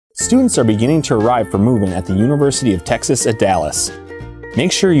Students are beginning to arrive for move-in at the University of Texas at Dallas.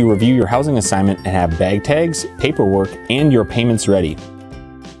 Make sure you review your housing assignment and have bag tags, paperwork, and your payments ready.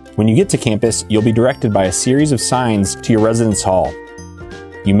 When you get to campus, you'll be directed by a series of signs to your residence hall.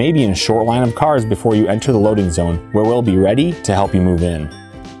 You may be in a short line of cars before you enter the loading zone, where we'll be ready to help you move in.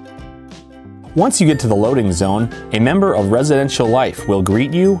 Once you get to the loading zone, a member of Residential Life will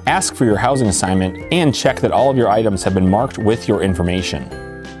greet you, ask for your housing assignment, and check that all of your items have been marked with your information.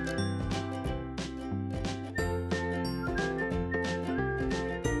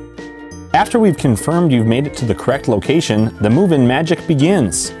 After we've confirmed you've made it to the correct location, the move-in magic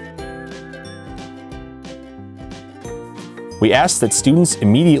begins. We ask that students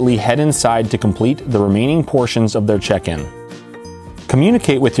immediately head inside to complete the remaining portions of their check-in.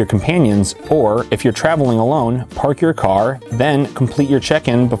 Communicate with your companions, or if you're traveling alone, park your car, then complete your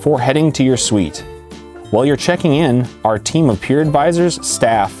check-in before heading to your suite. While you're checking in, our team of peer advisors,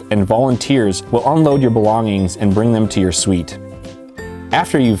 staff, and volunteers will unload your belongings and bring them to your suite.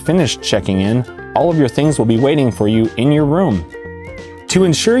 After you've finished checking in, all of your things will be waiting for you in your room. To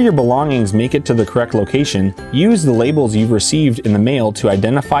ensure your belongings make it to the correct location, use the labels you've received in the mail to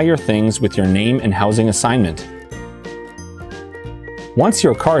identify your things with your name and housing assignment. Once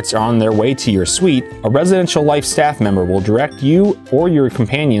your carts are on their way to your suite, a Residential Life staff member will direct you or your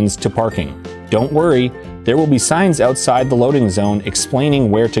companions to parking. Don't worry, there will be signs outside the loading zone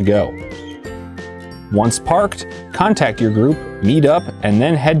explaining where to go. Once parked, contact your group, meet up, and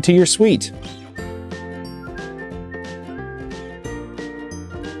then head to your suite.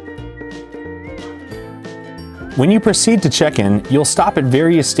 When you proceed to check-in, you'll stop at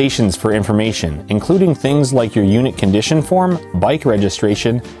various stations for information, including things like your unit condition form, bike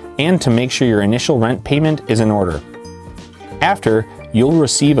registration, and to make sure your initial rent payment is in order. After, you'll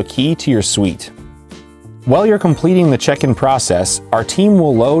receive a key to your suite. While you're completing the check-in process, our team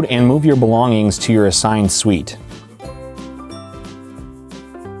will load and move your belongings to your assigned suite.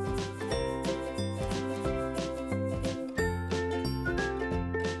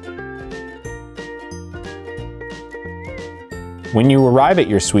 When you arrive at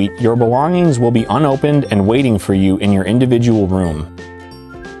your suite, your belongings will be unopened and waiting for you in your individual room.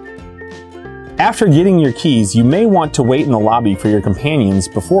 After getting your keys, you may want to wait in the lobby for your companions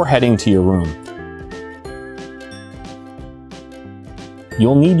before heading to your room.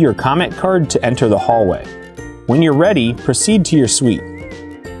 You'll need your Comet card to enter the hallway. When you're ready, proceed to your suite.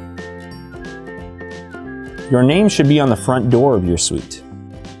 Your name should be on the front door of your suite.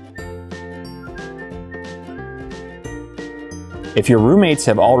 If your roommates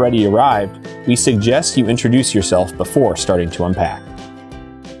have already arrived, we suggest you introduce yourself before starting to unpack.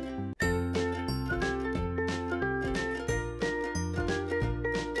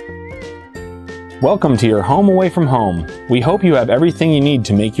 Welcome to your home away from home. We hope you have everything you need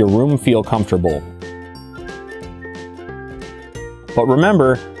to make your room feel comfortable. But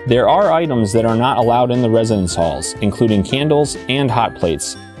remember, there are items that are not allowed in the residence halls, including candles and hot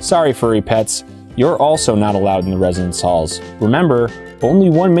plates. Sorry, furry pets, you're also not allowed in the residence halls. Remember,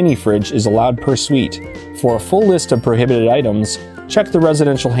 only one mini fridge is allowed per suite. For a full list of prohibited items, check the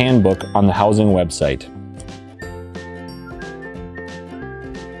residential handbook on the housing website.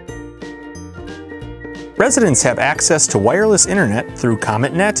 Residents have access to wireless internet through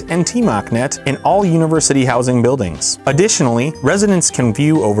CometNet and TMOCnet in all university housing buildings. Additionally, residents can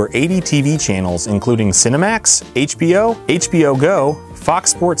view over 80 TV channels including Cinemax, HBO, HBO Go,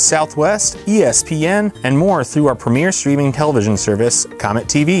 Fox Sports Southwest, ESPN, and more through our premier streaming television service, Comet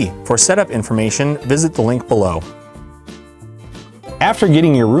TV. For setup information, visit the link below. After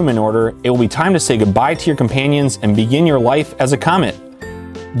getting your room in order, it will be time to say goodbye to your companions and begin your life as a Comet.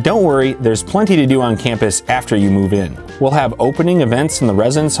 Don't worry, there's plenty to do on campus after you move in. We'll have opening events in the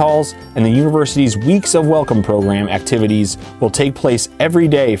residence halls, and the university's Weeks of Welcome program activities will take place every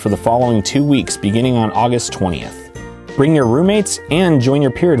day for the following 2 weeks beginning on August 20th. Bring your roommates and join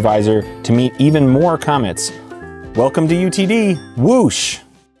your peer advisor to meet even more Comets. Welcome to UTD, Whoosh!